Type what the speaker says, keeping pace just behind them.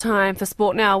Time for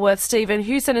Sport Now with Stephen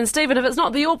Hewson. And Stephen, if it's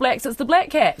not the All Blacks, it's the Black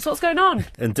Caps. What's going on?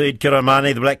 Indeed,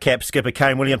 Kiromani, the Black Caps skipper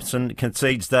Kane Williamson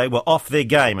concedes they were off their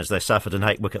game as they suffered an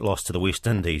 8-wicket loss to the West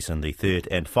Indies in the third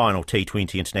and final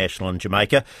T20 International in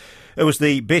Jamaica. It was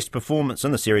the best performance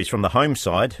in the series from the home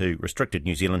side, who restricted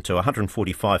New Zealand to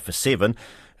 145 for 7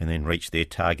 and then reached their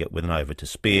target with an over to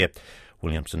spare.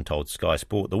 Williamson told Sky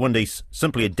Sport the Windies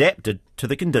simply adapted to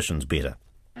the conditions better.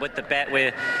 With the bat,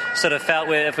 we sort of felt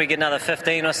if we get another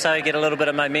 15 or so, get a little bit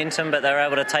of momentum, but they were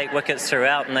able to take wickets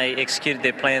throughout and they executed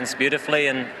their plans beautifully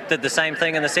and did the same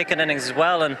thing in the second innings as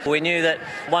well. And we knew that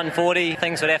 140,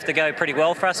 things would have to go pretty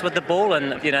well for us with the ball,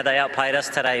 and they outplayed us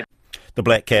today. The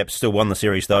Black Caps still won the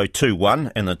series though,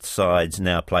 2-1, and the sides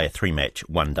now play a 3-match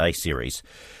one-day series.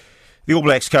 The All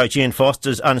Blacks coach Ian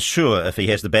Foster's unsure if he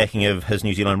has the backing of his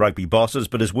New Zealand rugby bosses,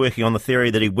 but is working on the theory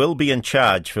that he will be in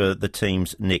charge for the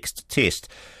team's next test.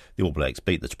 The All Blacks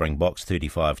beat the Springboks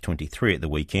 35-23 at the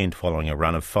weekend following a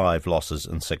run of 5 losses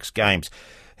in 6 games.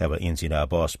 However, NZR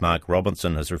boss Mark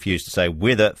Robinson has refused to say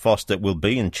whether Foster will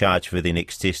be in charge for their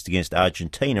next test against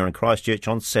Argentina in Christchurch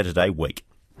on Saturday week.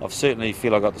 I certainly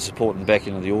feel I got the support and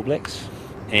backing of the All Blacks.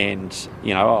 And,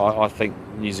 I think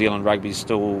New Zealand rugby is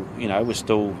still, there's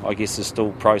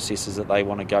still processes that they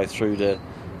want to go through to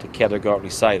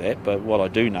categorically say that. But what I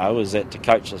do know is that to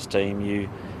coach this team, you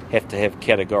have to have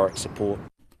categoric support.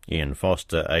 Ian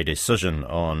Foster, a decision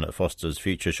on Foster's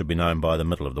future should be known by the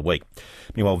middle of the week.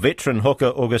 Meanwhile, veteran hooker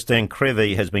Augustin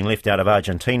Crevi has been left out of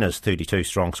Argentina's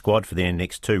 32-strong squad for their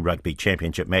next 2 rugby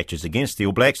championship matches against the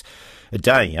All Blacks, a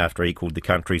day after he equalled the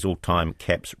country's all-time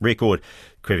caps record.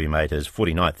 Crevi made his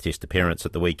 49th test appearance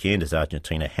at the weekend as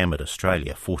Argentina hammered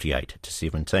Australia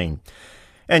 48-17.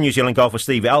 And New Zealand golfer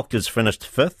Steve Alkers finished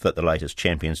 5th at the latest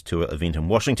Champions Tour event in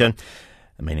Washington,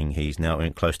 meaning he's now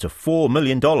earned close to $4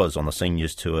 million on the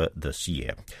Seniors Tour this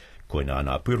year. Koe nā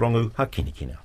ngā pūrongo, ha kini kina.